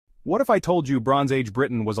What if I told you Bronze Age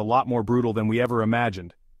Britain was a lot more brutal than we ever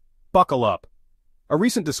imagined? Buckle up. A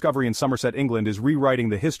recent discovery in Somerset, England is rewriting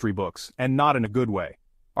the history books, and not in a good way.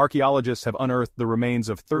 Archaeologists have unearthed the remains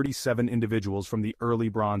of 37 individuals from the early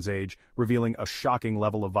Bronze Age, revealing a shocking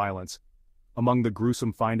level of violence. Among the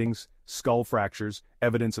gruesome findings, skull fractures,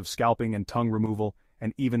 evidence of scalping and tongue removal,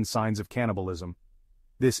 and even signs of cannibalism.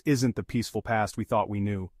 This isn't the peaceful past we thought we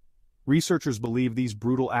knew. Researchers believe these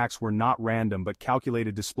brutal acts were not random but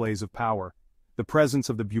calculated displays of power. The presence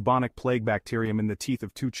of the bubonic plague bacterium in the teeth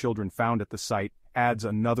of 2 children found at the site adds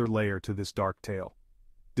another layer to this dark tale.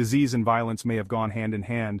 Disease and violence may have gone hand in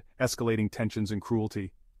hand, escalating tensions and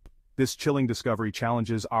cruelty. This chilling discovery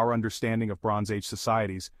challenges our understanding of Bronze Age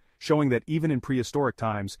societies, showing that even in prehistoric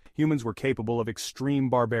times, humans were capable of extreme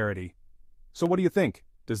barbarity. So what do you think?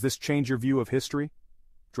 Does this change your view of history?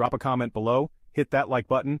 Drop a comment below, hit that like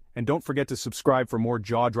button, and don't forget to subscribe for more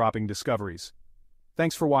jaw-dropping discoveries.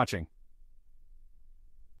 Thanks for watching.